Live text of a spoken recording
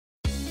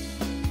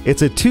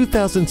It's a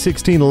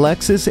 2016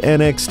 Lexus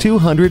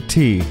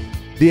NX200T.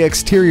 The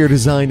exterior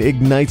design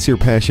ignites your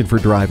passion for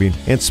driving,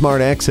 and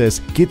Smart Access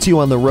gets you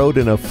on the road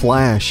in a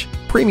flash.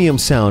 Premium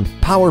sound,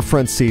 power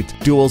front seats,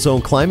 dual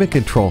zone climate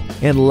control,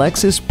 and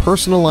Lexus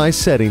personalized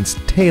settings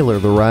tailor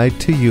the ride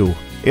to you.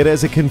 It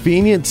has a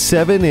convenient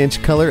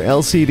 7-inch color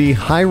LCD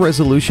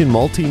high-resolution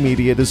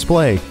multimedia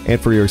display, and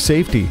for your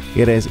safety,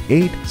 it has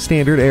 8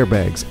 standard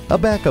airbags, a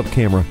backup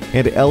camera,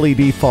 and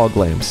LED fog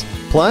lamps.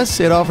 Plus,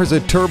 it offers a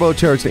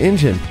turbocharged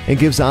engine and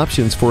gives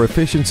options for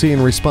efficiency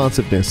and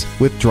responsiveness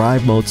with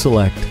Drive Mode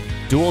Select.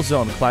 Dual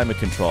zone climate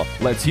control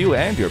lets you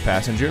and your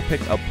passenger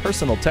pick a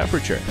personal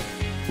temperature.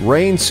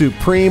 Reign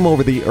supreme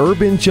over the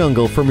urban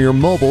jungle from your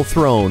mobile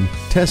throne.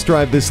 Test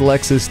drive this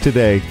Lexus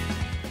today.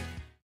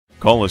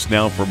 Call us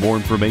now for more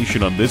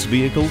information on this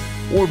vehicle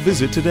or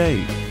visit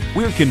today.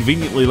 We're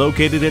conveniently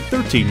located at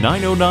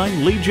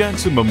 13909 Lee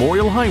Jackson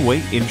Memorial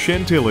Highway in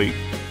Chantilly.